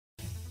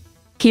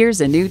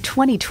Here's a new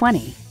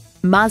 2020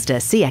 Mazda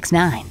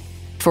CX-9.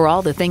 For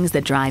all the things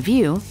that drive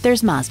you,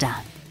 there's Mazda.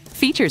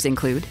 Features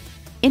include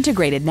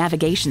integrated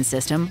navigation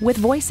system with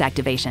voice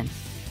activation,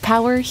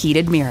 power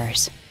heated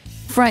mirrors,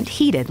 front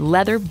heated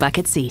leather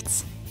bucket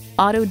seats,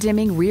 auto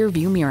dimming rear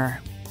view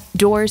mirror,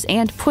 doors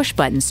and push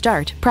button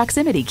start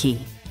proximity key,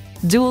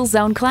 dual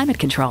zone climate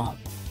control,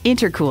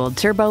 intercooled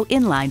turbo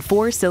inline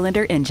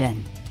 4-cylinder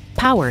engine,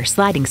 power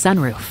sliding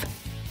sunroof,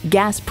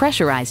 gas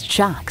pressurized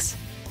shocks,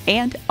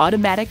 and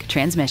automatic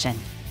transmission.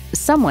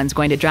 Someone's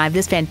going to drive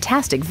this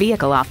fantastic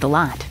vehicle off the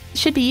lot.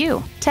 Should be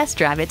you. Test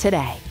drive it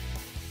today.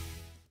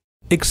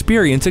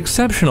 Experience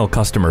exceptional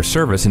customer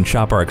service and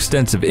shop our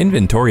extensive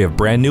inventory of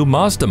brand new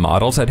Mazda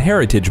models at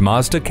Heritage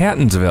Mazda,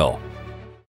 Catonsville.